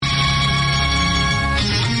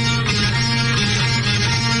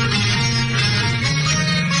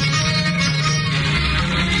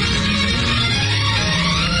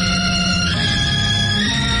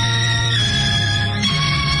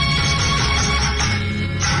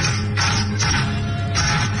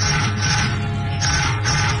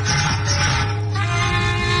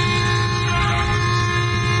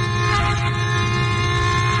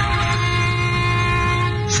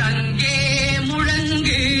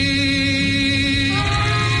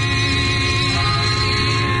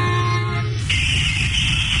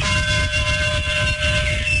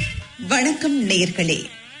நேயர்களே,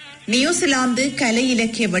 நியூசிலாந்து கலை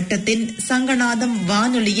இலக்கிய வட்டத்தின் சங்கநாதம்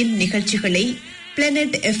வானொலியின் நிகழ்ச்சிகளை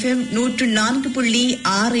பிளானட் FM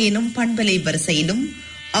 104.6 எனும் பண்பலை வரிசையிலும்,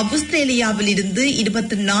 ஆஸ்திரேலியாவில் இருந்து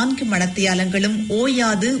 24 மணத்தியாலங்களும்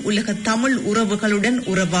ஓயாது உலக தமிழ் உறவுகளுடன்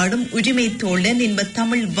உறவாடும் உரிமை தோழன் என்ப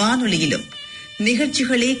தமிழ் வானொலியிலும்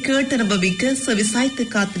நிகழ்ச்சிகளை கேட்டனுபவிக்க செவிசாய்த்து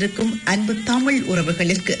காத்திருக்கும் அன்பு தமிழ்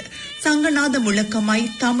உறவுகளுக்கு சங்கநாத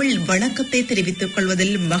முழக்கமாய் தமிழ் வணக்கத்தை தெரிவித்துக்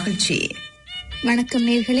கொள்வதில் மகிழ்ச்சி. வணக்கம்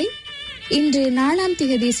நேர்களே. இன்று 4ஆம்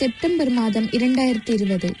திகதி செப்டம்பர் மாதம்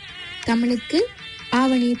 2020, தமிழுக்கு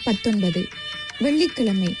ஆவணி 19,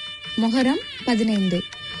 வெள்ளிக்கிழமை, மொஹரம் 15.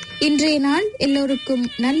 இன்றைய நாள் எல்லோருக்கும்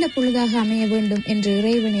நல்ல பொழுதாக அமைய வேண்டும் என்று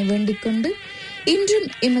இறைவனை வேண்டிக் கொண்டு இன்றும்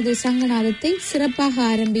எமது சங்கநாதத்தை சிறப்பாக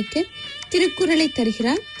ஆரம்பிக்க திருக்குறளை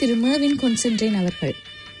தருகிறார் திரு மேவின் கொன்சென்ட்ரேன் அவர்கள்.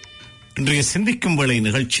 இன்றைய சிந்திக்கும் வேளை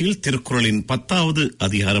நிகழ்ச்சியில் திருக்குறளின் 10வது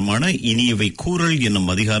அதிகாரமான இனியவை கூறல் என்னும்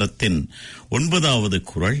அதிகாரத்தின் 9வது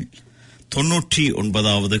குறள்,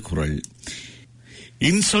 99வது குறள்.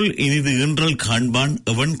 இன்சொல் இனிது ஈன்றல் காண்பான்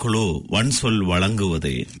எவன் கொலோ வன்சொல்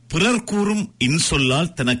வழங்குவதே. பிறர் கூறும்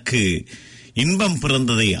இன்சொல்லால் தனக்கு இன்பம்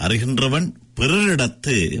பிறந்ததை அறிகின்றவன்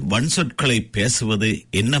பிறரிடத்து வன்சொற்களை பேசுவது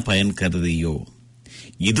என்ன பயன் கருதியோ?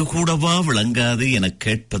 இது கூடவா விளங்காது எனக்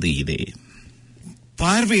கேட்பது இதே.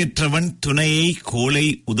 பார்வையற்றவன் துணையை கோலை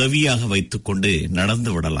உதவியாக வைத்துக் கொண்டு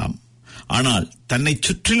நடந்து விடலாம். ஆனால் தன்னை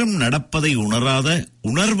சுற்றிலும் நடப்பதை உணராத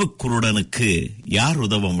உணர்வு குருடனுக்கு யார்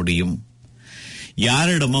உதவ முடியும்?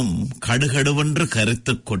 யாரிடமும் கடுகடுவென்று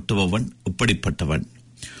கருத்து கொட்டுபவன் இப்படிப்பட்டவன்.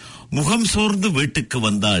 முகம் சோர்ந்து வீட்டுக்கு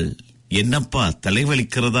வந்தால் என்னப்பா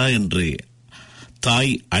தலைவலிக்கிறதா என்று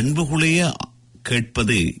தாய் அன்புகுலைய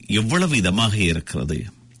கேட்பது எவ்வளவு இதமாக இருக்கிறது.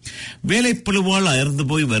 வேலைப்பழுவால் அயர்ந்து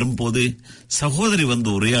போய் வரும்போது சகோதரி வந்து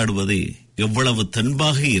உரையாடுவது எவ்வளவு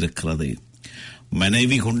தென்பாக இருக்கிறது.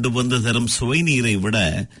 மனைவி கொண்டு வந்து தரும் சுவை நீரை விட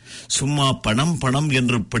சும்மா பணம் பணம்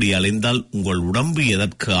என்று இப்படி அலைந்தால் உங்கள் உடம்பு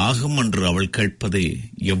எதற்கு ஆகும் என்று அவள் கேட்பது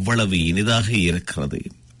எவ்வளவு இனிதாக இருக்கிறது.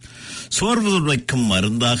 சோர்வு துடைக்கும்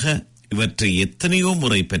மருந்தாக இவற்றை எத்தனையோ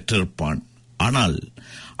முறை பெற்றிருப்பான். ஆனால்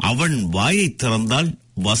அவன் வாயை திறந்தால்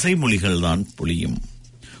வசைமொழிகள் தான் பொழியும்.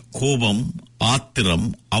 கோபம், ஆத்திரம்,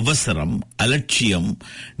 அவசரம், அலட்சியம்,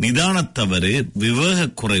 நிதானத்தவறு, விவேக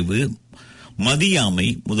குறைவு, மதியாமை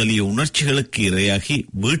முதலிய உணர்ச்சிகளுக்கு இரையாகி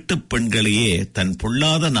வீட்டுப் பெண்களையே தன்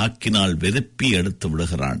பொல்லாத நாக்கினால் வெதுப்பி எடுத்து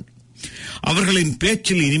விடுகிறான். அவர்களின்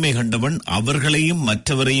பேச்சில் இனிமை கண்டவன் அவர்களையும்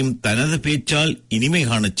மற்றவரையும் தனது பேச்சால் இனிமை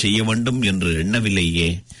காணச் செய்ய வேண்டும் என்று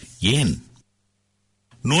எண்ணவில்லையே. ஏன்?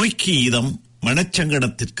 நோய்க்கு இதம்,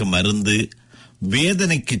 மனச்சங்கடத்திற்கு மருந்து,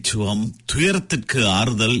 வேதனைக்கு சுகம், துயரத்திற்கு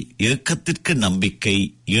ஆறுதல், ஏக்கத்திற்கு நம்பிக்கை,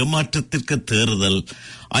 ஏமாற்றத்திற்கு தேறுதல்,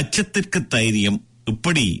 அச்சத்திற்கு தைரியம்,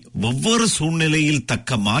 இப்படி ஒவ்வொரு சூழ்நிலையில்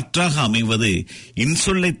தக்க மாற்றாக அமைவது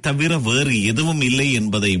இன்சொல்லை தவிர வேறு எதுவும் இல்லை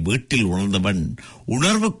என்பதை வீட்டில் உணர்ந்தவன்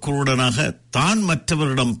உணர்வு குருடனாக தான்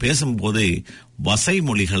மற்றவரிடம் பேசும்போது வசை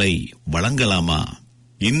மொழிகளை வழங்கலாமா?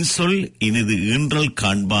 இன்சொல் இனிது ஈன்றல்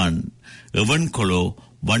காண்பான் எவன் கொலோ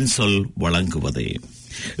வன்சொல் வழங்குவதே.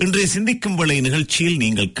 இன்றைய சிந்திக்கும் வேளை நிகழ்ச்சியில்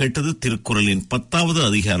நீங்கள் கேட்டது திருக்குறளின் 10வது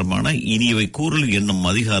அதிகாரமான இனியவை கூறல் என்னும்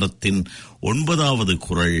அதிகாரத்தின் 9வது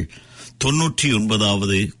குறள்,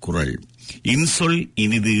 99வது குறள். இன்சொல்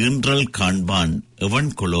இனிது ஈன்றல் காண்பான்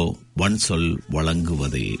எவன் கொலோ வன்சொல்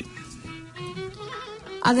வழங்குவதே.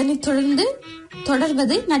 அதனைத்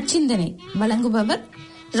தொடர்வது நச்சிந்தனை. வழங்குபவர்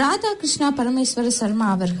ராதாகிருஷ்ணா பரமேஸ்வர சர்மா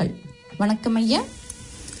அவர்கள். வணக்கம் ஐயா.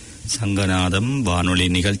 சங்கநாதம் வானொலி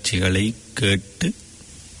நிகழ்ச்சிகளை கேட்டு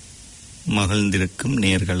மகிழ்ந்திருக்கும்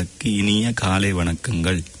நேயர்களுக்கு இனிய காலை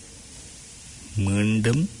வணக்கங்கள்.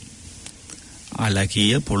 மீண்டும்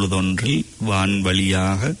அழகிய பொழுதொன்றில்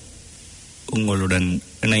வான்வழியாக உங்களுடன்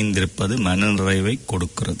இணைந்திருப்பது மனநிறைவை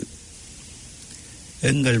கொடுக்கிறது.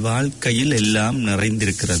 எங்கள் வாழ்க்கையில் எல்லாம்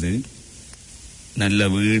நிறைந்திருக்கிறது. நல்ல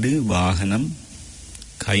வீடு, வாகனம்,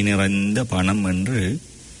 கை நிறைந்த பணம் என்று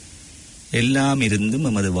எல்லாம் இருந்தும்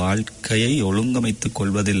நமது வாழ்க்கையை ஒழுங்கமைத்துக்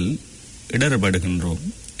கொள்வதில் இடர்படுகின்றோம்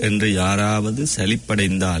என்று யாராவது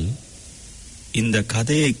சலிப்படைந்தால் இந்த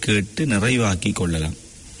கதையை கேட்டு நிறைவாக்கிக் கொள்ளலாம்.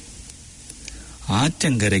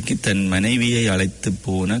 ஆற்றங்கரைக்கு தன் மனைவியை அழைத்து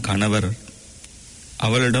போன கணவர்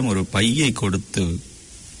அவளிடம் ஒரு பையை கொடுத்து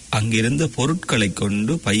அங்கிருந்த பொருட்களை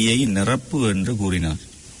கொண்டு பையை நிரப்பு என்று கூறினார்.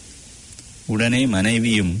 உடனே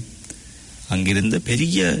மனைவியும் அங்கிருந்த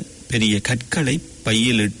பெரிய பெரிய கற்களை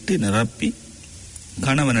பையில் இட்டு நிரப்பி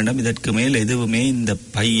கணவனிடம் இதற்கு மேல் எதுவுமே இந்த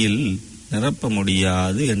பையில் நிரப்ப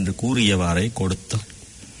முடியாது என்று கூறியவாறே கொடுத்தார்.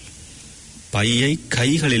 பையை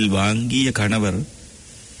கைகளில் வாங்கிய கணவர்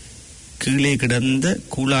கீழே கிடந்த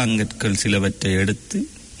கூழாங்கற்கள் சிலவற்றை எடுத்து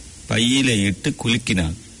பையிலே இட்டு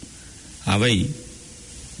குலுக்கினார். அவை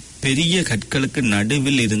பெரிய கற்களுக்கு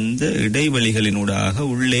நடுவில் இருந்த இடைவெளிகளினூடாக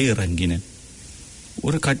உள்ளே இறங்கின.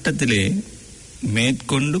 ஒரு கட்டத்திலே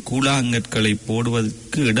மேற்கொண்டு கூழாங்கற்களை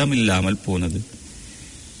போடுவதற்கு இடமில்லாமல் போனது.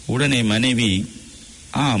 உடனே மனைவி,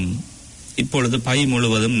 ஆம், இப்பொழுது பை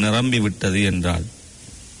முழுவதும் நிரம்பிவிட்டது என்றாள்.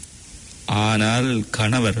 ஆனால்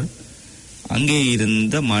கணவர் அங்கே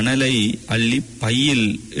இருந்த மணலை அள்ளி பையில்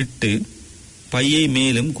இட்டு பையை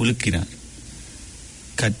மேலும் குலுக்கினார்.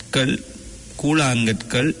 கற்கள்,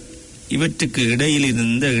 கூழாங்கற்கள் இவற்றுக்கு இடையில்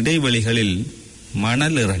இருந்த இடைவெளிகளில்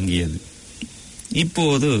மணல் இறங்கியது.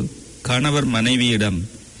 இப்போது கணவர் மனைவியிடம்,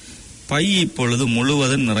 பை இப்பொழுது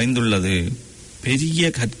முழுவதும் நிறைந்துள்ளது, பெரிய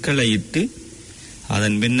கற்களை இட்டு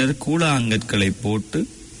அதன் பின்னர் கூழாங்கற்களை போட்டு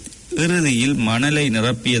இறுதியில் மணலை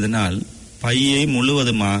நிரப்பியதனால் பையை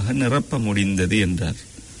முழுவதுமாக நிரப்ப முடிந்தது என்றார்.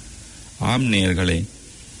 ஆம் நேயர்களே,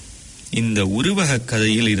 இந்த உருவக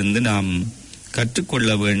கதையில் இருந்து நாம் கற்றுக்கொள்ள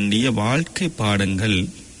வேண்டிய வாழ்க்கை பாடங்கள்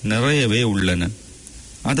நிறையவே உள்ளன.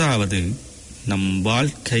 அதாவது நம்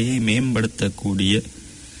வாழ்க்கையை மேம்படுத்தக்கூடிய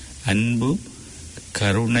அன்பு,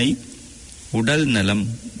 கருணை, உடல் நலம்,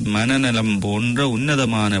 மனநலம் போன்ற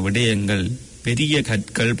உன்னதமான விடயங்கள் பெரிய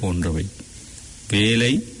கற்கள் போன்றவை.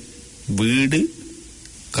 வேலை, வீடு,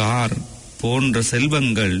 கார் போன்ற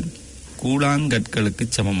செல்வங்கள் கூழாங்கற்களுக்கு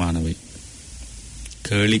சமமானவை.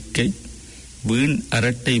 கேளிக்கை, வீண்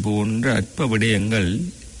அரட்டை போன்ற அற்ப விடயங்கள்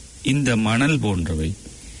இந்த மணல் போன்றவை.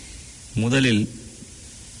 முதலில்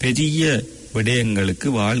பெரிய விடயங்களுக்கு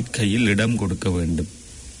வாழ்க்கையில் இடம் கொடுக்க வேண்டும்.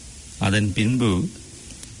 அதன் பின்பு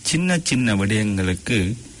சின்ன சின்ன விடயங்களுக்கு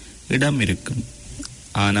இடம் இருக்கும்.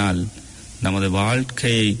 ஆனால் நமது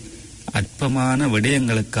வாழ்க்கையை அற்பமான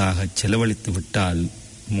விடயங்களுக்காக செலவழித்து விட்டால்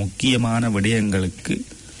முக்கியமான விடயங்களுக்கு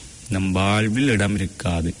நம் வாழ்வில் இடம்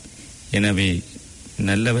இருக்காது. எனவே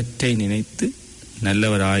நல்லவற்றை நினைத்து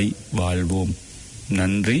நல்லவராய் வாழ்வோம்.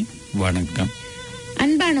 நன்றி, வணக்கம்.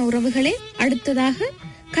 அன்பான உறவுகளே, அடுத்ததாக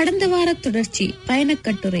கடந்த வார தொடர்ச்சி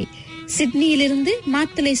பயணக்கட்டுரை சிட்னியிலிருந்து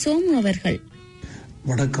மாத்தலை சோமு அவர்கள்.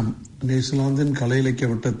 வணக்கம். நியூசிலாந்தின் கலை இலக்கிய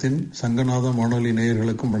வட்டத்தின் சங்கநாதம் வானொலி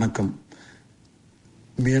நேயர்களுக்கும் வணக்கம்.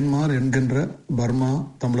 மியான்மர் என்கின்ற பர்மா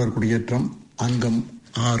தமிழர் குடியேற்றம், அங்கம்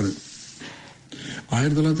 6.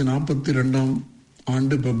 1942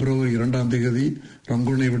 ஆண்டு பிப்ரவரி 2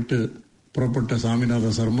 ரங்கூனை விட்டு புறப்பட்ட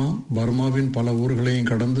சாமிநாத சர்மா பர்மாவின் பல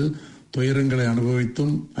ஊர்களையும் கடந்து துயரங்களை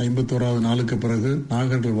அனுபவித்தும் 51வது நாளுக்கு பிறகு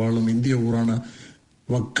நாகர்கள் வாழும் இந்திய ஊரான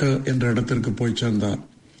வக்க என்ற இடத்திற்கு போய் சேர்ந்தார்.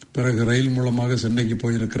 பிறகு ரயில் மூலமாக சென்னைக்கு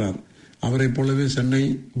போயிருக்கிறார். அவரைப் போலவே சென்னை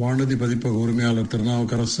வானதி பதிப்பக உரிமையாளர்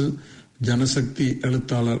திருநாவுக்கரசு, ஜனசக்தி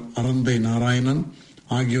எழுத்தாளர் அறந்தை நாராயணன்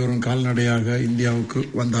ஆகியோரும் கால்நடையாக இந்தியாவுக்கு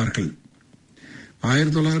வந்தார்கள்.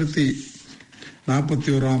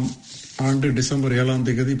 1941 ஆண்டு டிசம்பர்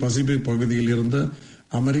 7 பசிபிக் பகுதியில் இருந்த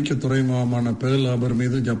அமெரிக்க துறைமுகமான பேர்ல் ஹார்பர்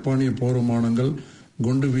மீது ஜப்பானிய போர் விமானங்கள்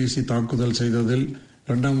குண்டு வீசி தாக்குதல் செய்ததில்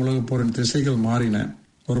 2ஆம் உலகப் போரின் திசைகள் மாறின.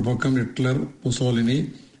 ஒரு பக்கம் ஹிட்லர், முசோலினி,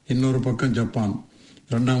 இன்னொரு பக்கம் ஜப்பான்.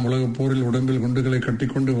 2ஆம் உலகப் போரில் உடம்பில் குண்டுகளை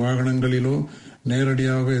கட்டிக்கொண்டு வாகனங்களிலோ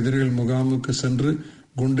நேரடியாக எதிரிகள் முகாமுக்கு சென்று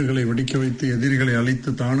குண்டுகளை வெடிக்க வைத்து எதிரிகளை அழித்து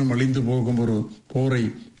தானும் அழிந்து போகும் ஒரு போரை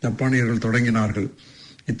ஜப்பானியர்கள் தொடங்கினார்கள்.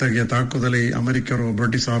 இத்தகைய தாக்குதலை அமெரிக்கரோ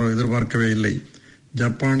பிரிட்டிஷாரோ எதிர்பார்க்கவே இல்லை.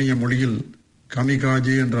 ஜப்பானிய மொழியில்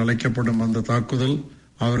கமிகாஜி என்று அழைக்கப்படும் அந்த தாக்குதல்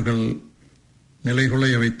அவர்கள்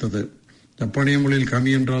நிலைகுலைய வைத்தது. ஜப்பானிய மொழியில்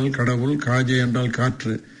கமி என்றால் கடவுள், காஜே என்றால்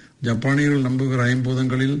காற்று. ஜப்பானியர்கள் நம்புகிற 5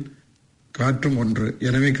 பூதங்களில் காற்றும் ஒன்று.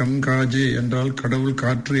 எனவே கம்காஜே என்றால் கடவுள்,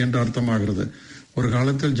 காற்று என்று அர்த்தமாகிறது. ஒரு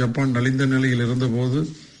காலத்தில் ஜப்பான் நலிந்த நிலையில் இருந்தபோது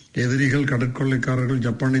எதிரிகள், கடற்கொள்ளைக்காரர்கள்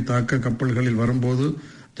ஜப்பானை தாக்க கப்பல்களில் வரும்போது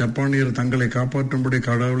ஜப்பானியர் தங்களை காப்பாற்றும்படி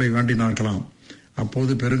கடவுளை வேண்டினார்களாம்.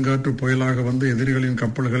 அப்போது பெருங்காற்று புயலாக வந்து எதிரிகளின்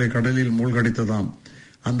கப்பல்களை கடலில் மூழ்கடித்ததாம்.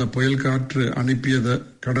 அந்த புயல் காற்று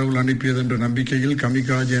கடவுள் அனுப்பியது என்ற நம்பிக்கையில்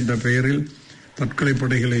கமிகாஜ் என்ற பெயரில் தற்கொலை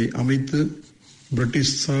படைகளை அமைத்து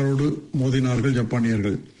பிரிட்டிஷாரோடு மோதினார்கள்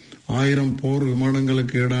ஜப்பானியர்கள். 1000 போர்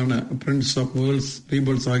விமானங்களுக்கு ஈடான பிரின்ஸ் ஆஃப் வேல்ஸ்,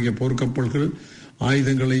 ரீபல்ஸ் ஆகிய போர்க்கப்பல்கள்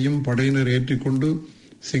ஆயுதங்களையும் படையினர் ஏற்றிக்கொண்டு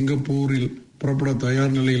சிங்கப்பூரில் புறப்பட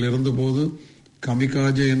தயார் நிலையில் இருந்தபோது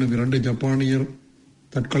கமிகாஜே என்னும் 2 ஜப்பானியர்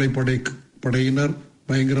தற்கொலை படையினர்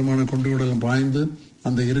பயங்கரமான குண்டுகளும் பாய்ந்து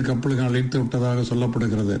அந்த 2 கப்பல்கள் அழித்து விட்டதாக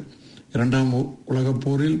சொல்லப்படுகிறது. 2ஆம் உலகப்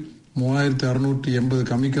போரில் 3680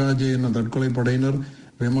 கமிகாஜே என்னும் தற்கொலை படையினர்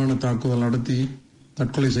விமான தாக்குதல் நடத்தி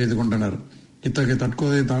தற்கொலை செய்து கொண்டனர். இத்தகைய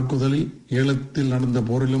தற்கொலை தாக்குதலில் ஈழத்தில் நடந்த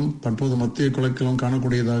போரிலும் தற்போது மத்திய கிழக்கிலும்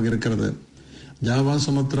காணக்கூடியதாக இருக்கிறது. ஜாவா,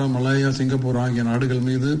 சுமத்ரா, மலாயா, சிங்கப்பூர் ஆகிய நாடுகள்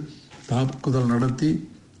மீது தாக்குதல் நடத்தி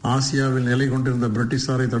ஆசியாவில் நிலை கொண்டிருந்த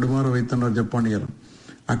பிரிட்டிஷாரை தடுமாற வைத்தனர் ஜப்பானியர்.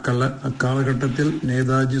 அக்காலகட்டத்தில்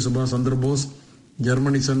நேதாஜி சுபாஷ் சந்திரபோஸ்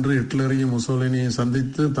ஜெர்மனி சென்று ஹிட்லரையும் முசோலினியையும்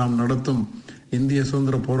சந்தித்து தாம் நடத்தும் இந்திய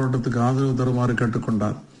சுதந்திர போராட்டத்துக்கு ஆதரவு தருமாறு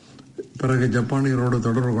கேட்டுக்கொண்டார். பிறகு ஜப்பானியரோடு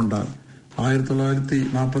தொடர்பு கொண்டார்.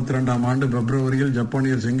 1942 ஆண்டு பிப்ரவரியில்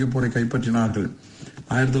ஜப்பானியர் சிங்கப்பூரை கைப்பற்றினார்கள்.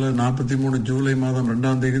 1943 ஜூலை மாதம்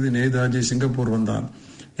 2ஆம் தேதி நேதாஜி சிங்கப்பூர் வந்தார்.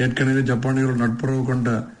 ஏற்கனவே ஜப்பானியரோடு நட்புறவு கொண்ட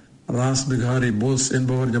ராஸ் பிகாரி போஸ்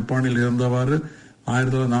என்பவர் ஜப்பானில் இருந்தவாறு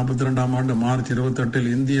 1942 ஆண்டு மார்ச் 28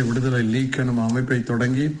 இந்திய விடுதலை லீக் எனும் அமைப்பை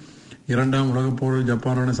தொடங்கி 2ஆம் உலகப் போரில்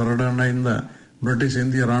ஜப்பானுடன் சரணடைந்த பிரிட்டிஷ்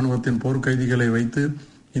இந்திய ராணுவத்தின் போர்க்கைதிகளை வைத்து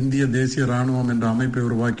இந்திய தேசிய ராணுவம் என்ற அமைப்பை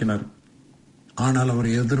உருவாக்கினர். ஆனால் அவர்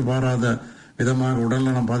எதிர்பாராத விதமாக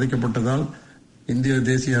உடல்நலம் பாதிக்கப்பட்டதால் இந்திய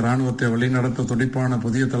தேசிய ராணுவத்தை வழிநடத்த துடிப்பான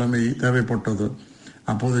புதிய தலைமை தேவைப்பட்டது.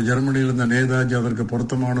 அப்போது ஜெர்மனியில் இருந்த நேதாஜி அதற்கு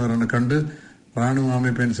பொருத்தமானவர் என கண்டு ராணுவ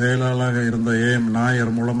அமைப்பின் செயலாளராக இருந்த AM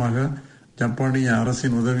நாயர் மூலமாக ஜப்பானிய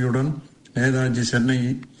அரசின் உதவியுடன் நேதாஜி சென்னை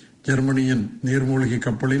ஜெர்மனியின் நீர்மூழ்கி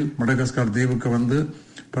கப்பலில் மடகஸ்கர் தீவுக்கு வந்து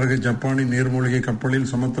பிறகு ஜப்பானின் நீர்மூழ்கி கப்பலில்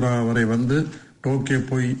சுமத்ரா வரை வந்து டோக்கியோ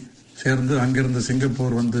போய் சேர்ந்து அங்கிருந்து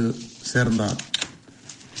சிங்கப்பூர் வந்து சேர்ந்தார்.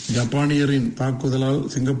 ஜப்பானியரின் தாக்குதலால்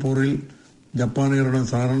சிங்கப்பூரில் ஜப்பானியருடன்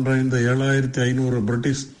சரணடைந்த 7500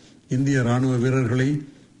 பிரிட்டிஷ் இந்திய ராணுவ வீரர்களை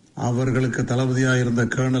அவர்களுக்கு தளபதியாக இருந்த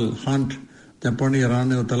கர்னல் ஹாண்ட் ஜப்பானிய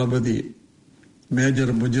ராணுவ தளபதி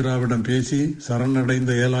மேஜர் முஜிராவிடம் பேசி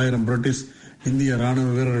சரணடைந்த 7000 பிரிட்டிஷ் இந்திய ராணுவ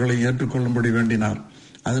வீரர்களை ஏற்றுக்கொள்ளும்படி வேண்டினார்.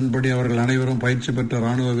 அதன்படி அவர்கள் அனைவரும் பயிற்சி பெற்ற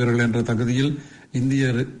ராணுவ வீரர்கள் என்ற தகுதியில் இந்திய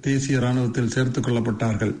தேசிய ராணுவத்தில் சேர்த்துக்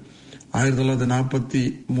கொள்ளப்பட்டார்கள்.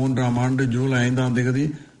 1943 ஆண்டு ஜூலை 5ஆம் தேதி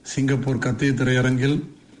சிங்கப்பூர் கத்திய திரையரங்கில்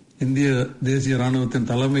இந்திய தேசிய ராணுவத்தின்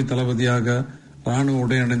தலைமை தளபதியாக ராணுவ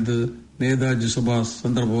உடை அணிந்து நேதாஜி சுபாஷ்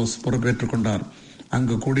சந்திரபோஸ் பொறுப்பேற்றுக் கொண்டார்.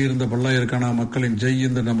 அங்கு கூடியிருந்த பல்லாயிரக்கணக்கான மக்களின் ஜெய்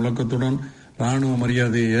என்ற முழக்கத்துடன் ராணுவ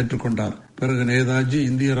மரியாதையை ஏற்றுக்கொண்டார். பிறகு நேதாஜி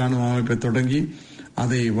இந்திய ராணுவ அமைப்பை தொடங்கி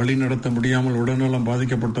அதை வழிநடத்த முடியாமல் உடல்நலம்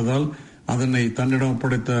பாதிக்கப்பட்டதால் அதனை தன்னிடம்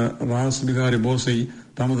ஒப்படைத்த ராஸ் பிகாரி போஸை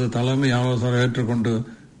தமது தலைமை ஆலோசகர் ஏற்றுக்கொண்டு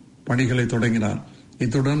பணிகளை தொடங்கினார்.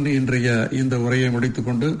 இத்துடன் இன்றைய இந்த உரையை முடித்துக்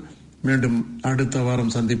கொண்டு மீண்டும் அடுத்த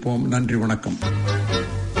வாரம் சந்திப்போம். நன்றி, வணக்கம்.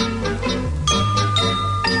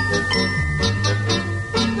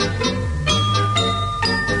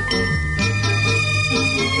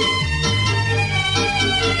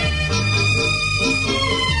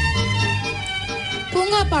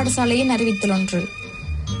 பூங்கா பாடசாலையின் அறிவித்தல் ஒன்று.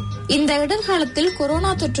 இந்த இடர்காலத்தில்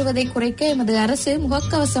கொரோனா தொற்றுவதை குறைக்க எமது அரசு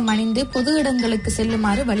முகக்கவசம் அணிந்து பொது இடங்களுக்கு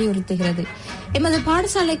செல்லுமாறு வலியுறுத்துகிறது. எமது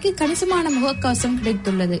பாடசாலைக்கு கணிசமான முகக்கவசம்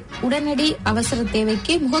கிடைத்துள்ளது. உடனடி அவசர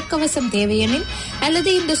தேவைக்கு முகக்கவசம் தேவையெனில் அல்லது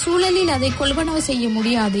இந்த சூழலில் அதை கொள்வனவு செய்ய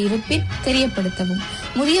முடியாது இருப்பின் தெரியப்படுத்தவும்.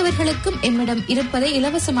 முதியவர்களுக்கும் எம்மிடம் இருப்பதை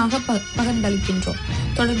இலவசமாக பகிர்ந்தளிக்கின்றோம்.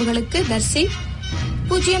 தொடர்புகளுக்கு தர்சி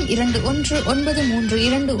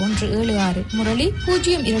 0219322176, முரளி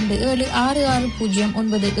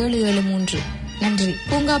 0276609773. நன்றி.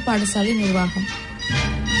 பூங்கா பாடசாலை நிர்வாகம்.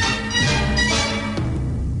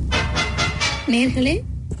 நேர்களே,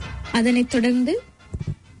 அதனைத் தொடர்ந்து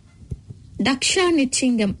தக்ஷா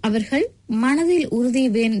நிச்சிங்கம் அவர்கள் மனதில் உறுதி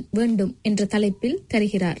வேண்டும் என்ற தலைப்பில்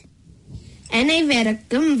தருகிறார்.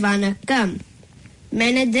 அனைவருக்கும் வணக்கம்.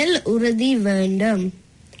 மனதில் உறுதி வேண்டும்.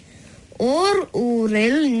 ஓர்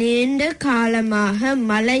ஊரில் நீண்ட காலமாக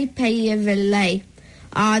மழை பெய்யவில்லை.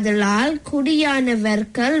 ஆதலால்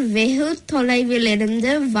குடியானவர்கள் வெகு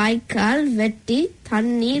தொலைவிலிருந்து வாய்க்கால் வெட்டி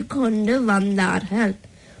தண்ணீர் கொண்டு வந்தார்கள்.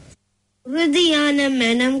 உறுதியான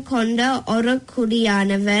மனம் கொண்ட ஒரு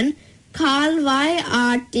குடியானவன் கால்வாய்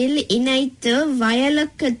ஆற்றில் இணைத்து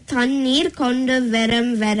வயலுக்கு தண்ணீர் கொண்டு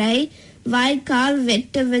வரும் வரை வாய்க்கால்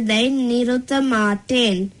வெட்டுவதை நிறுத்த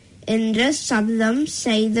மாட்டேன் என்று சபதம்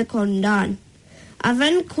செய்து கொண்டான்.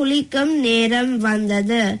 அவன் குளிக்கும் நேரம்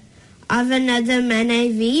வந்தது. அவனது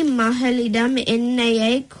மனைவி மகளிடம்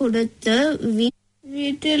எண்ணெயை கொடுத்து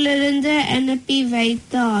வீட்டிலிருந்து அனுப்பி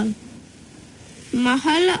வைத்தாள்.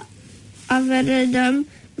 மகள் அவரிடம்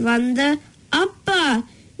வந்து, அப்பா,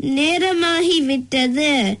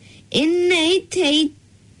 நேரமாகிவிட்டது, எண்ணெய்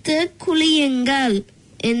தேய்த்து குளியுங்கள்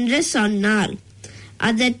என்று சொன்னாள்.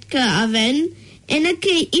 அதற்கு அவன்,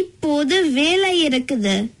 எனக்கு இப்போது வேலை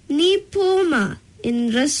இருக்குது, நீ போமா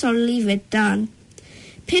என்று சொல்லிவிட்டான்.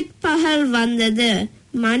 பிற்பகல் வந்தது.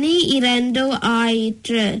 மணி 2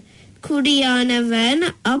 ஆயிற்று. குடியானவன்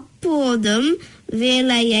அப்போதும்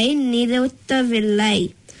வேலையை நிறுத்தவில்லை.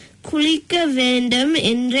 குளிக்க வேண்டும்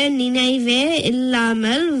என்ற நினைவே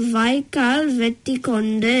இல்லாமல் வாய்க்கால் வெட்டி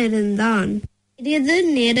கொண்டு இருந்தான். சிறிது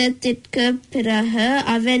நேரத்திற்கு பிறகு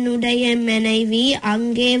அவனுடைய மனைவி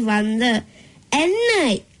அங்கே வந்து, என்ன,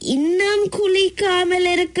 இன்னும் குளிக்காமல்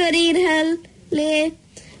இருக்கிறீர்களே?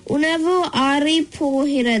 உணவு ஆறி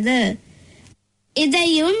போகிறது.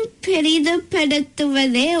 இதையும்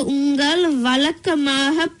பெரிதுபடுத்துவதே உங்கள்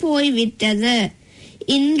வழக்கமாக போய்விட்டது.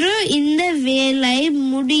 இன்று இந்த வேலை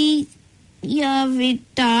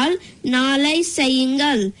செய்யாவிட்டால் நாளை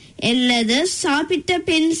செய்யுங்கள், அல்லது சாப்பிட்ட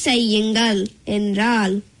பின் செய்யுங்கள்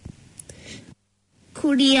என்றாள்.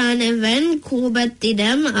 குடியானவன்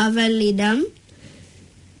கோபத்திடம் அவளிடம்,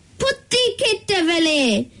 புத்தி கெட்டவளே,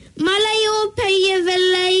 மழையோ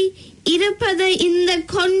பெய்யவில்லை, இருப்பது இந்த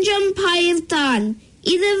கொஞ்சம் பயிர்தான்.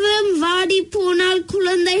 இதுவும் வாடி போனால்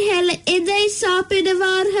குழந்தைகள் எதை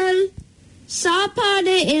சாப்பிடுவார்கள்?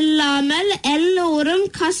 சாப்பாடு இல்லாமல் எல்லோரும்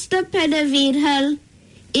கஷ்டப்படுவீர்கள்.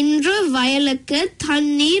 இன்று வயலுக்கு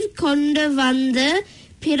தண்ணீர் கொண்டு வந்து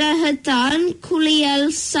பிறகுதான் குளியல்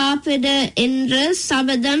சாப்பிடு என்று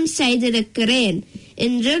சபதம் செய்திருக்கிறேன்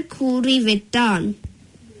என்று கூறிவிட்டான்.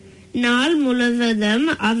 நாள் முழுவதும்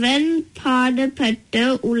அவன் பாடுபட்டு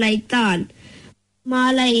உழைத்தான்.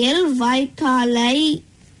 மாலையில் வாய்க்காலை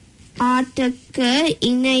ஆட்டுக்கு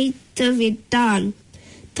இணைத்து விட்டான்.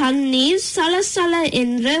 தண்ணீர் சலசல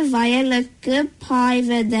என்று வயலுக்கு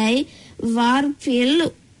பாய்வதை வார்ப்பில்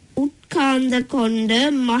உட்கார்ந்து கொண்டு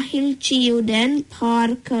மகிழ்ச்சியுடன்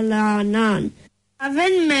பார்க்கலானான்.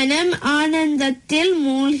 அவன் மனம் ஆனந்தத்தில்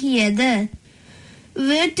மூழ்கியது.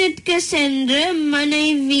 வீட்டிற்கு சென்று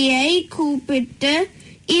மனைவியை கூப்பிட்டு,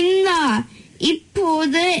 இந்தா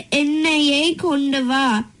இப்போது எண்ணெயை கொண்டு வா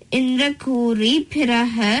என்று கூறி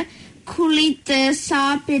பிறகு குளித்து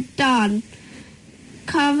சாப்பிட்டான்.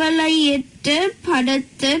 கவலையிட்டு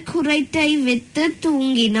படுத்து குறைத்தை விட்டு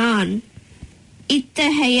தூங்கினான்.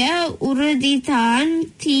 இத்தகைய உறுதிதான்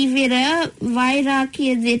தீவிர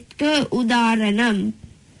வைராக்கியத்திற்கு உதாரணம்.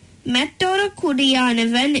 மற்றொரு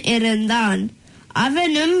குடியானவன் இருந்தான்.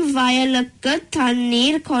 அவனும் வயலுக்கு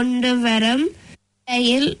தண்ணீர் கொண்டு வரும்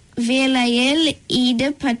வேலையில்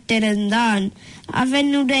ஈடுபட்டிருந்தான்.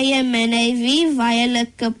 அவனுடைய மனைவி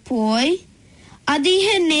வயலுக்கு போய், அதிக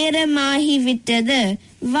நேரமாகிவிட்டது,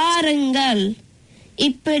 வாருங்கள்,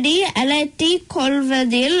 இப்படி அலட்டி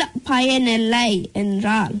கொள்வதில் பயனில்லை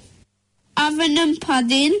என்றாள். அவனும்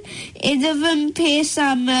பதில் எதுவும்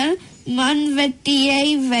பேசாமல் மண்வெட்டியை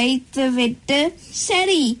வைத்துவிட்டு,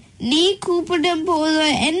 சரி, நீ கூப்பிடும் போது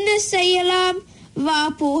என்ன செய்யலாம், வா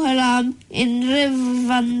போகலாம் என்று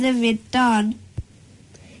வந்து விட்டான்.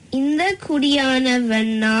 இந்த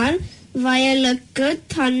குடியானவனால் வயலுக்கு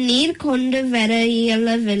தண்ணீர் கொண்டு வர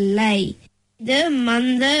இயலவில்லை. இது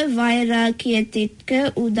மந்த வைராக்கியத்திற்கு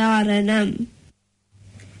உதாரணம்.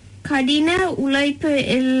 கடின உழைப்பு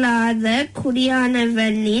இல்லாத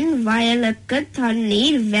குடியானவனின் வயலுக்கு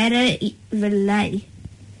தண்ணீர் வரவில்லை.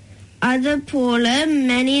 அதுபோல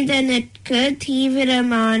மனிதனுக்கு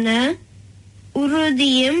தீவிரமான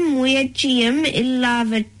உறுதியும் முயற்சியும்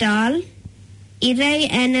இல்லாவிட்டால் இறை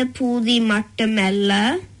அனுபூதி மட்டுமல்ல,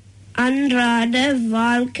 அன்றாட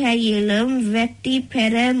வாழ்க்கையிலும் வெற்றி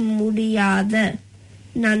பெற முடியாது.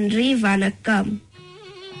 நன்றி, வணக்கம்.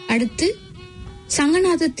 அடுத்து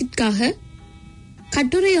சங்கநாதத்திற்காக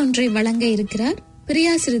கட்டுரை ஒன்றை வழங்க இருக்கிறார்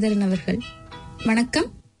பிரியா ஸ்ரீதரன் அவர்கள். வணக்கம்.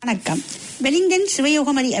 வணக்கம். வெலிங்கன்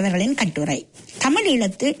சிவயோகமணி அவர்களின் கட்டுரை, தமிழ்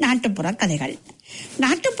ஈழத்து நாட்டுப்புற கதைகள்.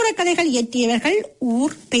 நாட்டுப்புற கதைகள் இயற்றியவர்கள்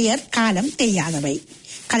ஊர், பெயர், காலம் தெரியாதவை.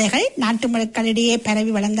 கதைகள் நாட்டு மக்களிடையே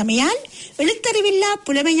பரவி வளர்ந்தமையால் எழுத்தறிவில்லா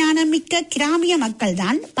புலமையான மிக்க கிராமிய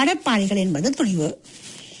மக்கள்தான் படைப்பாளிகள் என்பது துணிவு.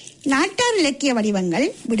 நாட்டார் இலக்கிய வடிவங்கள்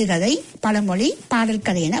விடுகதை, பழமொழி, பாடல்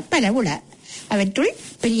கதை என பல உள. அவற்றுள்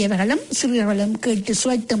பெரியவர்களும் சிறியவர்களும் கேட்டு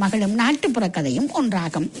சுவைத்து மகளும் நாட்டுப்புற கதையும்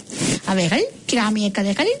ஒன்றாகும். அவைகள் கிராமிய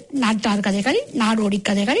கதைகள், நாட்டார் கதைகள், நாடோடி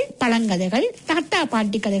கதைகள், பழங்கதைகள், தாத்தா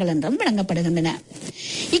பாட்டி கதைகள் என்றும் விளங்கப்படுகின்றன.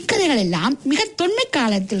 இக்கதைகள் எல்லாம் மிக தொன்மை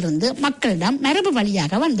காலத்திலிருந்து மக்களிடம் மரபு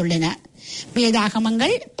வழியாக வந்துள்ளன.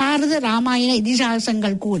 வேதாகமங்கள், பாரத ராமாயண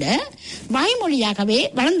இதிகாசங்கள் கூட வாய்மொழியாகவே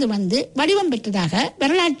வளர்ந்து வந்து வடிவம் பெற்றதாக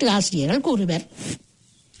வரலாற்று ஆசிரியர்கள் கூறுவர்.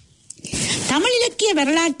 தமிழ் இலக்கிய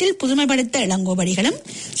வரலாற்றில் புதுமைப்படுத்த இளங்கோவடிகளும்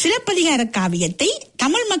சிலப்பதிகார காவியத்தை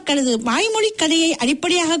தமிழ் மக்களது வாய்மொழி கதையை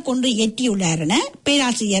அடிப்படையாக கொண்டு இயற்றியுள்ளார் என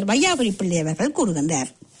பேராசிரியர் வையாபுரி பிள்ளை அவர்கள்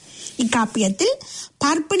கூறுகின்றார். இக்காப்பியத்தில்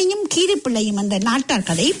பார்ப்பனியும் கீரிப்பிள்ளையும் என்ற நாட்டார்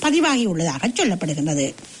கதை பதிவாகியுள்ளதாக சொல்லப்படுகின்றது.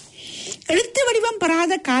 எழுத்து வடிவம்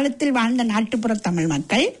பெறாத காலத்தில் வாழ்ந்த நாட்டுப்புற தமிழ்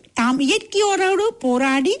மக்கள் தாம் இயற்கையோரோடு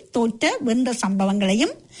போராடி தோற்ற வென்ற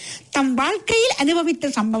சம்பவங்களையும், தம் வாழ்க்கையில்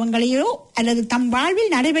அனுபவித்த சம்பவங்களையோ அல்லது தம்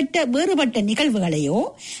வாழ்வில் நடைபெற்ற வேறுபட்ட நிகழ்வுகளையோ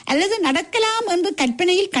அல்லது நடக்கலாம் என்று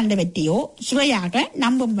கற்பனையில் கண்டவற்றையோ சுவையாக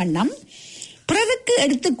நம்பும் வண்ணம் பிறருக்கு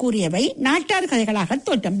எடுத்து கூறியவை நாட்டார் கதைகளாக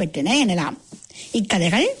தோற்றம் பெற்றன எனலாம்.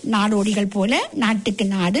 இக்கதைகள் நாடோடிகள் போல நாட்டுக்கு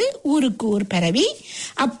நாடு, ஊருக்கு ஊர் பரவி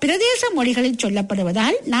அப்பிரதேச மொழிகளில்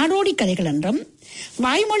சொல்லப்படுவதால் நாடோடி கதைகள் என்றும்,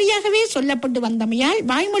 வாய்மொழியாகவே சொல்லப்பட்டு வந்தமையால்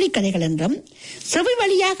வாய்மொழி கதைகள் என்றும், செவி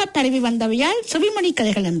வழியாக பரவி வந்தவையால் செவிமொழி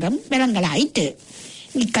கதைகள் என்றும் விளங்கலாயிற்று.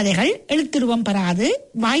 இக்கதைகள் எழுத்துருவம் பெறாது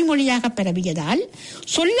வாய்மொழியாக பரவியதால்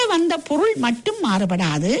சொல்ல வந்த பொருள் மட்டும்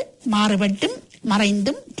மாறுபடாது, மாறுபட்டும்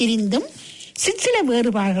மறைந்தும் திரிந்தும் சிற்சில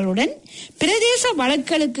வேறுபாடுகளுடன் பிரதேச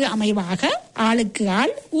வழக்குகளுக்கு அமைவாக ஆளுக்கு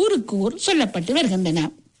ஆள் ஊருக்கு ஊர் சொல்லப்பட்டு வருகின்றன.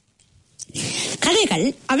 கதைகள்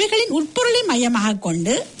அவைகளின் உட்பொருளை மையமாக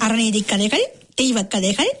கொண்டு அறநீதி கதைகள், தெய்வக்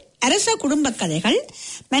கதைகள், அரச குடும்ப கதைகள்,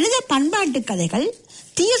 மனித பண்பாட்டு கதைகள்,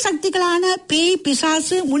 தீய சக்திகளான பேய்,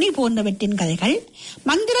 பிசாசு, முனி போன்றவற்றின் கதைகள்,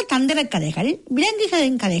 மந்திர தந்திர கதைகள்,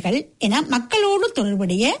 விலங்குகளின் கதைகள் என மக்களோடு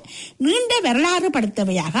தொடர்புடைய நீண்ட வரலாறு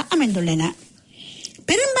படுத்தவையாக அமைந்துள்ளன.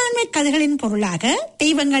 பெரும்பான்மை கதைகளின் பொருளாக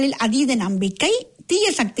தெய்வங்களில் அதீத நம்பிக்கை, தீய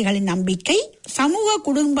சக்திகளின் நம்பிக்கை, சமூக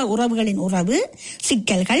குடும்ப உறவுகளின் உறவு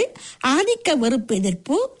சிக்கல்கள், ஆதிக்க வெறுப்பு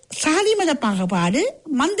எதிர்ப்பு, சாதி மத பாகுபாடு,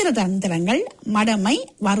 மந்திர தந்திரங்கள், மடமை,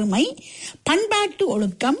 வறுமை, பண்பாட்டு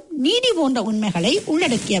ஒழுக்கம், நீதி போன்ற உண்மைகளை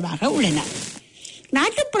உள்ளடக்கியதாக உள்ளன.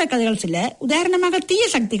 நாட்டுப்புற கதைகள் சில, உதாரணமாக தீய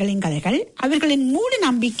சக்திகளின் கதைகள் அவர்களின் மூட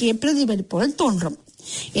நம்பிக்கையை பிரதிபலிப்போல் தோன்றும்.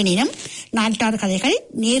 எனினும் நாட்டார் கதைகள்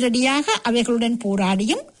நேரடியாக அவைகளுடன்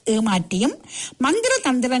போராடியும் ஏமாற்றியும் மந்திர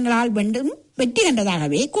தந்திரங்களால் வெற்றி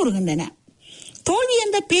கண்டதாகவே கூறுகின்றன. தோல்வி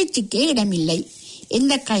என்ற பேச்சுக்கே இடமில்லை.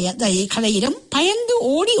 எந்த கதையிலும் பயந்து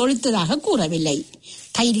ஓடி ஒழித்ததாக கூறவில்லை.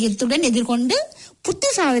 தைரியத்துடன் எதிர்கொண்டு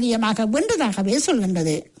புத்திசாலியமாக வென்றதாகவே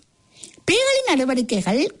சொல்கின்றது. பேய்களின்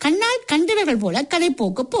நடவடிக்கைகள் கண்ணால் கண்டவர்கள் போல கதை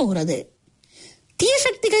போக்க போகிறது. தீய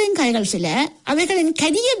சக்திகளின் கதைகள் சில அவைகளின்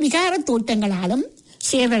கரிய விகார தோட்டங்களாலும்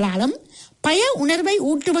செயல்களாலும் பய உணர்வை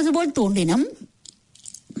ஊட்டுவது போல் தோன்றினும்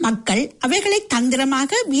மக்கள் அவைகளை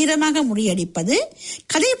தந்திரமாக வீரமாக முறியடிப்பது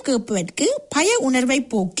கதை கேட்பதற்கு பய உணர்வை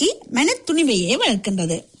போக்கி மன துணிவையே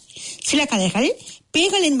வளர்க்கின்றது. சில கதைகள்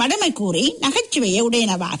பேய்களின் மடமை கூறி நகைச்சுவையை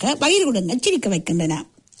உடையனவாக வயிறுடன் சிரிக்க வைக்கின்றன.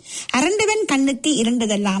 அரண்டவன் கண்ணுக்கு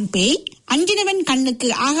இரண்டதெல்லாம் பேய், அஞ்சினவன் கண்ணுக்கு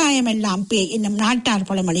ஆகாயமெல்லாம் பேய் என்னும் நாட்டார்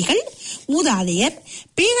பழமொழிகள் மூதாதையர்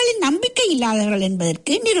பேய்களின் நம்பிக்கை இல்லாதவர்கள்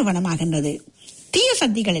என்பதற்கு நிரூபணமாகின்றது. தீய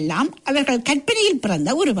சக்திகள் எல்லாம் அவர்கள் கற்பனையில் பிறந்த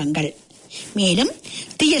உருவங்கள். மேலும்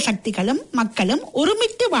தீய சக்திகளும் மக்களும்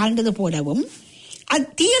ஒருமித்து வாழ்ந்தது போலவும்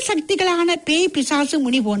அத்தீய சக்திகளான பேய், பிசாசு,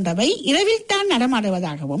 முனி போன்றவை இரவில் தான்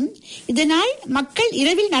நடமாடுவதாகவும் இதனால் மக்கள்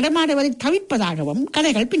இரவில் நடமாடுவதை தவிர்ப்பதாகவும்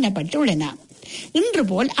கதைகள் பின்னப்பட்டு உள்ளன. இன்று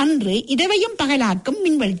போல் அன்று இரவையும் பகலாக்கும்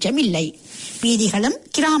மின் வெளிச்சம் இல்லை. வீதிகளும்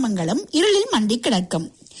கிராமங்களும் இருளில் மண்டி கிடக்கும்.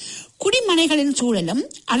 குடிமனைகளின் சூழலும்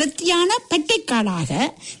அடர்த்தியான பட்டைக்காடாக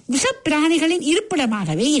விஷப்பிராணிகளின்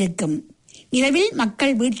இருப்பிடமாகவே இருக்கும். இரவில்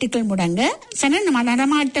மக்கள் வீட்டுக்குள் முடங்க சன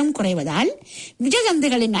நடமாட்டம் குறைவதால்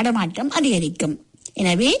விஷஜந்துகளின் நடமாட்டம் அதிகரிக்கும்.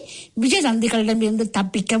 எனவே விஷஜந்துகளிடமிருந்து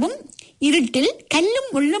தப்பிக்கவும் இருட்டில் கல்லும்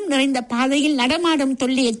முள்ளும் நிறைந்த பாதையில் நடமாடும்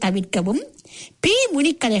தொல்லையை தவிர்க்கவும் பேய்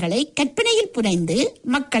முனிக்கதைகளை கற்பனையில் புனைந்து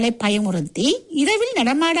மக்களை பயமுறுத்தி இரவில்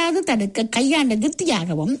நடமாடாது தடுக்க கையாண்ட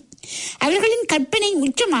யுத்தியாகவும் அவர்களின் கற்பனை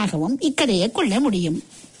உச்சமாகவும் இக்கதையை கொள்ள முடியும்.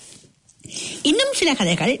 இன்னும் சில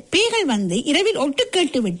கதைகள் பேய்கள் வந்து இரவில் ஒட்டு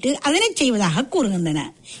கேட்டுவிட்டு அதனை செய்வதாக கூறுகின்றன.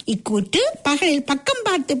 இக்கூற்று பகலில் பக்கம்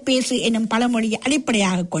பார்த்து பேசு எனும் பழமொழியை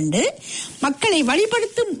அடிப்படையாக கொண்டு மக்களை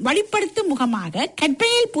வழிபடுத்தும் முகமாக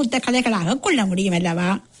கற்பனையில் பூத்த கதைகளாக கொள்ள முடியும் அல்லவா?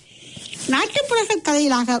 நாட்டுப்புற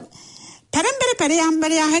கதைகளாக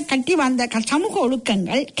பரம்பரையாக கட்டி வந்த சமூக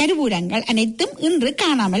ஒழுக்கங்கள், கருவூலங்கள் அனைத்தும் இன்று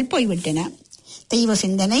காணாமல் போய்விட்டன. தெய்வ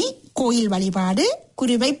சிந்தனை, கோயில் வழிபாடு,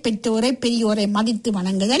 குருவை, பெற்றோரை, பெரியோரை மதித்து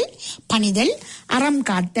வணங்குதல், பணிதல், அறம்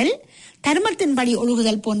காத்தல், தர்மத்தின்படி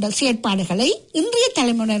ஒழுகுதல் போன்ற செயற்பாடுகளை இன்றைய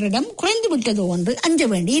தலைமுறையிடம் குறைந்துவிட்டதோ என்று அஞ்ச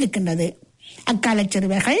வேண்டி இருக்கின்றது. அக்கால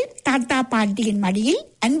சிறுவர்கள் தாத்தா பாட்டியின் மடியில்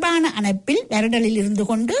அன்பான அணைப்பில் வருடலில் இருந்து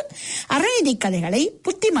கொண்டு அறநீதி கதைகளை,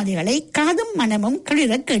 புத்திமதிகளை காதும் மனமும்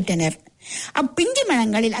கிளிர கேட்டனர். அப்பிஞ்சு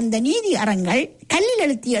மனங்களில் அந்த நீதி அறங்கள் கல்லில்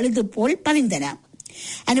எழுத்திய எழுது போல் பதிந்தன.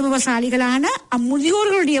 அனுபவசாலிகளான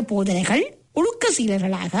அம்முதியோர்களுடைய போதனைகள் ஒழுக்க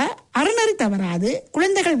சீலர்களாக அறநெறி தவறாது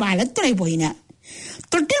குழந்தைகள் வாழ துணை போயின.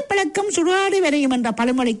 தொட்டில் பழக்கம் சுடுகாடு வரையும் என்ற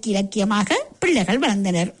பழமொழிக்கு இலக்கியமாக பிள்ளைகள்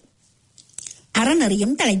வளர்ந்தனர்.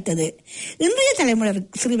 அறநெறியும் தலைத்தது. இன்றைய தலைமுறை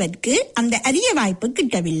சிறுவருக்கு அந்த அரிய வாய்ப்பு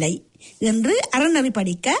கிட்டவில்லை. என்று அறநெறி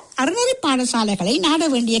படிக்க அறநெறி பாடசாலைகளை நாட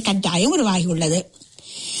வேண்டிய கட்டாயம் உருவாகியுள்ளது.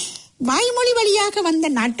 வாய்மொழி வழியாக வந்த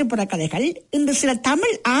நாட்டுப்புற கதைகள் இன்று சில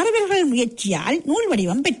தமிழ் ஆர்வலர்கள் முயற்சியால் நூல்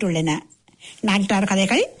வடிவம் பெற்றுள்ளன. நாட்டார்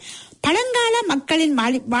கதைகள் பழங்கால மக்களின்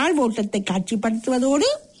வாழ்வோட்டத்தை காட்சிப்படுத்துவதோடு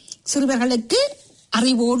சிறுவர்களுக்கு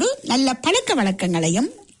அறிவோடு நல்ல பழக்க வழக்கங்களையும்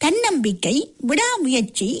தன்னம்பிக்கை,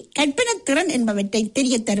 விடாமுயற்சி, கற்பனத்திறன் என்பவற்றை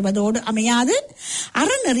தெரிய தருவதோடு அமையாது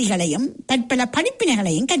அறநெறிகளையும் பற்பல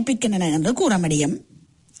படிப்பினைகளையும் கற்பிக்கின்றன என்று கூற முடியும்.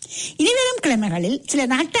 இனிவரும் கிழமைகளில் சில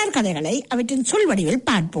நாட்டார் கதைகளை அவற்றின் சொல் வடிவில்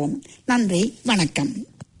பார்ப்போம். நன்றி, வணக்கம்.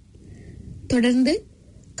 தொடர்ந்து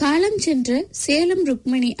காலம் சென்ற சேலம்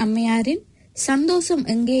ருக்மணி அம்மையாரின் சந்தோஷம்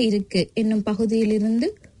எங்கே இருக்கு என்னும் பகுதியிலிருந்து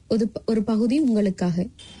ஒரு பகுதி உங்களுக்காக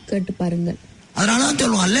கேட்டு பாருங்கள். அதனாலதான்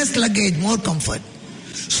சொல்லுவோம் less luggage more comfort.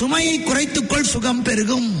 சுமையை குறைத்துக்கொள் சுகம்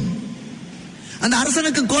பெருகும். அந்த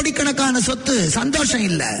அரசனுக்கு கோடிக்கணக்கான சொத்து, சந்தோஷம்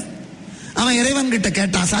இல்ல. அவன் இறைவன் கிட்ட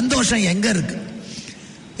கேட்டான், சந்தோஷம் எங்க இருக்கு?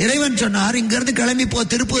 இறைவன் சொன்னார், இங்க இருந்து கிளம்பி போ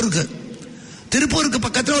திருப்பூருக்கு. திருப்பூருக்கு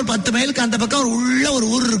பக்கத்துல ஒரு 10 மைலுக்கு அந்த பக்கம் உள்ள ஒரு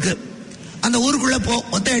ஊர் இருக்கு. அந்த ஊருக்குள்ள போ,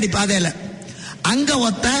 ஒத்தையடி பாதையில. அங்க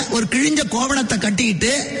ஒரு கிழிஞ்ச கோவணத்தை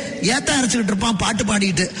கட்டிக்கிட்டு ஏத்த அரைச்சுக்கிட்டு இருப்பான், பாட்டு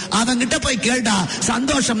பாடிக்கிட்டு. அவங்கிட்ட போய் கேட்டா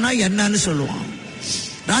சந்தோஷம்னா என்னன்னு சொல்லுவான்.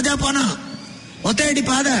 ராஜா போனா ஒத்தையடி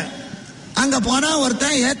பாதை, அங்க போனா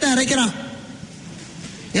ஒருத்தன் ஏத்த அரைக்கிறான்.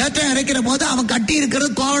 ஏற்றம் இறைக்கிற போது அவன் கட்டி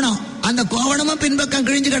இருக்கிறது கோவணம். அந்த கோவணமும் பின்பக்கம்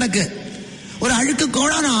கிழிஞ்சு கிடக்கு. ஒரு அழுக்கு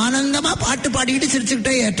கோவணம் ஆனந்தமா பாட்டு பாடிக்கிட்டு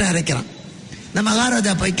சிரிச்சுக்கிட்டே ஏற்றம் இறைக்கிறான். இந்த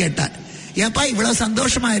மகாராஜா போய் கேட்டார், ஏப்பா இவ்வளவு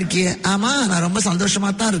சந்தோஷமா இருக்கிய? ஆமா, நான் ரொம்ப சந்தோஷமா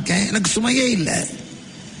தான் இருக்கேன், எனக்கு சுமையே இல்லை.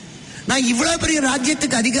 நான் இவ்வளவு பெரிய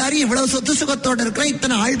ராஜ்யத்துக்கு அதிகாரி, இவ்வளவு சொத்து சுகத்தோட இருக்கிறேன்,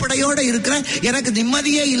 இத்தனை ஆழ்படையோட இருக்கிறேன், எனக்கு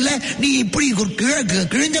நிம்மதியே இல்லை. நீ இப்படி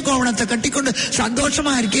கிழிஞ்ச கோவணத்தை கட்டிக்கொண்டு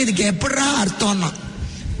சந்தோஷமா இருக்கே, இதுக்கு எப்படா அர்த்தம்னா?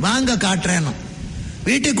 வாங்க காட்டுறேன்னு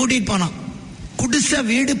வீட்டுக்கு கூட்டிட்டு போனான். குடிசை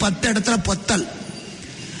வீடு 10 இடத்துல பொத்தல்.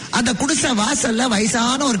 அந்த குடிசை வாசல்ல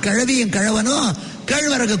வயசான ஒரு கிழவியும் கிழவனும்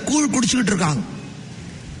கேழ்வரகு கூழ் குடிச்சுக்கிட்டு இருக்காங்க.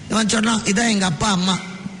 இவன் சொன்னான், இதான் எங்க அப்பா அம்மா,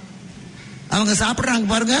 அவங்க சாப்பிடுறாங்க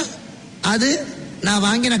பாருங்க, அது நான்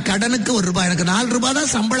வாங்கின கடனுக்கு ₹1. எனக்கு ₹4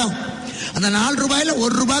 தான் சம்பளம். அந்த ₹4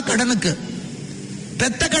 ₹1 கடனுக்கு.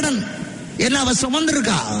 பெத்த கடன் என்ன அவ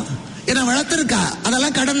சுமந்திருக்கா, என்ன வளர்த்திருக்கா,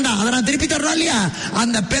 அதெல்லாம் கடன் தான். அதை நான் திருப்பி தர்றோம் இல்லையா?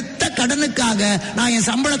 அந்த பெத்த கடனுக்காக நான் என்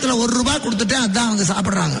சம்பளத்துல ₹1 கொடுத்துட்டேன், அதான் அவங்க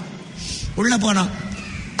சாப்பிடுறாங்க. உள்ள போனான்.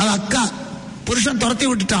 அவ அக்கா புருஷன் துரத்தி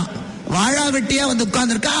விட்டுட்டான். வாழா வெட்டியா வந்து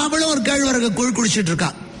உட்கார்ந்து இருக்கா. அவளும் ஒரு கேழ்வரகு கூழ் குடிச்சிட்டு இருக்கா.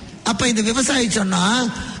 அப்ப இந்த விவசாயி சொன்னா,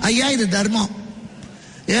 ஐயா இது தர்மம்.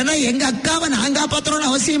 ஏன்னா எங்க அக்காவை நான் காப்பாற்றணும்னு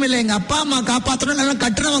அவசியம் இல்லை, எங்க அப்பா அம்மா காப்பாற்றணும்,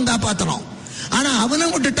 கட்டுறவன் காப்பாற்றணும். ஆனா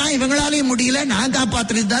அவனும் விட்டுட்டான், இவங்களாலையும் முடியல, நான்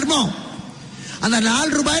காப்பாற்றுறது தர்மம். அந்த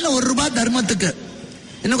 ₹4 ₹1 தர்மத்துக்கு.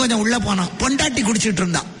 இன்னும் கொஞ்சம் உள்ள போனான். பொண்டாட்டி குடிச்சிட்டு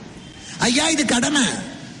இருந்தான். ஐயா இது கடமை.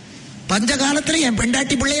 பஞ்ச காலத்துல என்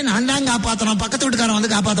பெண்டாட்டி பிள்ளைய நான் தான் காப்பாற்றணும், பக்கத்து வீட்டுக்காரன்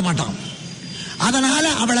வந்து காப்பாற்ற மாட்டான். அதனால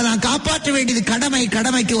அவளை நான் காப்பாற்ற வேண்டியது கடமை.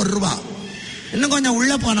 கடமைக்கு ₹1. இன்னும் கொஞ்சம்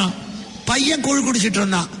உள்ள போனான். பையன் கூழ் குடிச்சிட்டு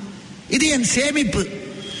இருந்தான். இது என் சேமிப்பு.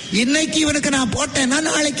 இன்னைக்கு இவனுக்கு நான் போட்டேன்னா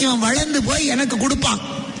நாளைக்கு இவன் வளர்ந்து போய் எனக்கு கொடுப்பான்.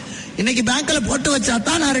 இன்னைக்கு பேங்க்ல போட்டு வச்சா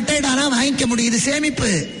தான் நான் ரிட்டையர்ட் ஆனா வாங்கிக்க முடியும். இது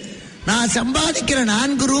சேமிப்பு. நான் சம்பாதிக்கிற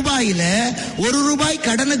 ₹4 ₹1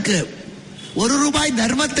 கடனுக்கு, ₹1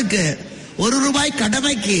 தர்மத்துக்கு, ₹1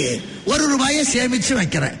 கடமைக்கு, ₹1 சேமிச்சு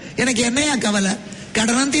வைக்கிறேன். எனக்கு என்னையா கவலை?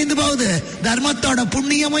 கடனும் தீர்ந்து போகுது, தர்மத்தோட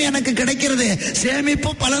புண்ணியமும் எனக்கு கிடைக்கிறது,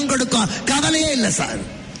 சேமிப்பும் பலன் கொடுக்கும், கவலையே இல்லை சார்.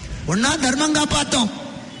 ஒன்னா தர்மம் காப்பாத்தோம்,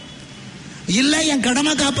 இல்ல என்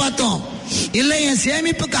கடமை காப்பாத்தோம், இல்ல என்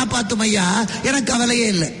சேமிப்பு காப்பாத்தும் ஐயா, எனக்கு கவலையே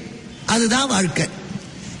இல்லை. அதுதான் வாழ்க்கை.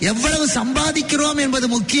 எவ்வளவு சம்பாதிக்கிறோம் என்பது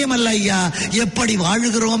முக்கியம் அல்ல ஐயா, எப்படி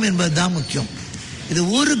வாழுகிறோம் என்பதுதான் முக்கியம். இது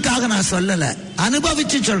ஊருக்காக நான் சொல்லல,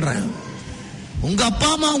 அனுபவிச்சு சொல்றேன். உங்க அப்பா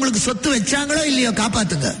அம்மா உங்களுக்கு சொத்து வச்சாங்களோ இல்லையோ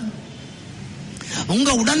காப்பாத்துங்க. உங்க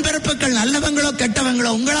உடன்பிறப்புகள் நல்லவங்களோ கெட்டவங்களோ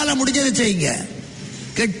உங்களால முடிஞ்சதை செய்யுங்க,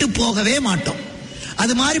 கெட்டு போகவே மாட்டோம்.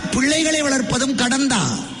 அது மாதிரி பிள்ளைகளை வளர்ப்பதும் கடன்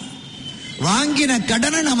தான். வாங்கின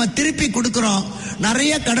கடனை நம்ம திருப்பி கொடுக்கிறோம்.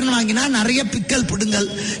 நிறைய கடன் வாங்கினா நிறைய பிக்கல் பிடுங்கல்,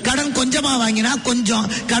 கடன் கொஞ்சமா வாங்கினா கொஞ்சம்.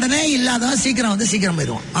 கடனே இல்லாதவன் சீக்கிரம் வந்து சீக்கிரம்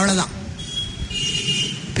போயிடுவான், அவ்வளவுதான்.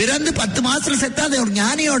 பிறந்து 10 மாசத்துல செத்தா அது ஒரு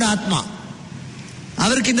ஞானியோட ஆத்மா,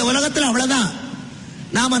 அவருக்கு இந்த உலகத்துல அவ்வளவுதான்.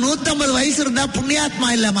 நாம 150 வயசு இருந்தா புண்ணியாத்மா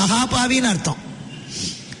இல்ல, மகாபாவின்னு அர்த்தம்.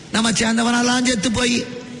 நம்ம சேர்ந்தவனாலாம் செத்து போய்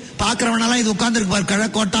பாக்குறவனாலாம் இது உட்கார்ந்துருக்கு பாரு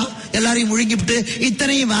கழக்கோட்டம், எல்லாரையும் முழுங்கிவிட்டு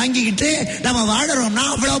இத்தனையும் வாங்கிக்கிட்டு நம்ம வாழறோம்னா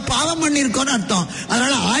அவ்வளவு பாவம் பண்ணி இருக்கோம்னு அர்த்தம்.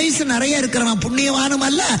 அதனால ஆயுசு நிறைய இருக்கிறவன் புண்ணியவானும்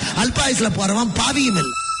அல்ல, அல்பாயுசுல போறவன் பாவியும்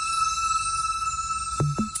இல்லை.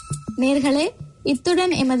 நேர்களே,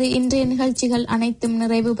 இத்துடன் எமது இன்றைய நிகழ்ச்சிகள் அனைத்தும்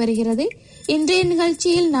நிறைவு பெறுகிறது. இன்றைய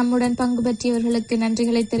நிகழ்ச்சியில் நம்முடன் பங்கு பற்றியவர்களுக்கு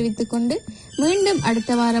நன்றிகளை தெரிவித்துக் கொண்டு மீண்டும்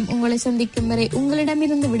அடுத்த வாரம் உங்களை சந்திக்கும் வரை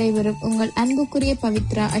உங்களிடமிருந்து விடைபெறும் உங்கள் அன்புக்குரிய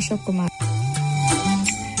பவித்ரா அசோக்குமார்.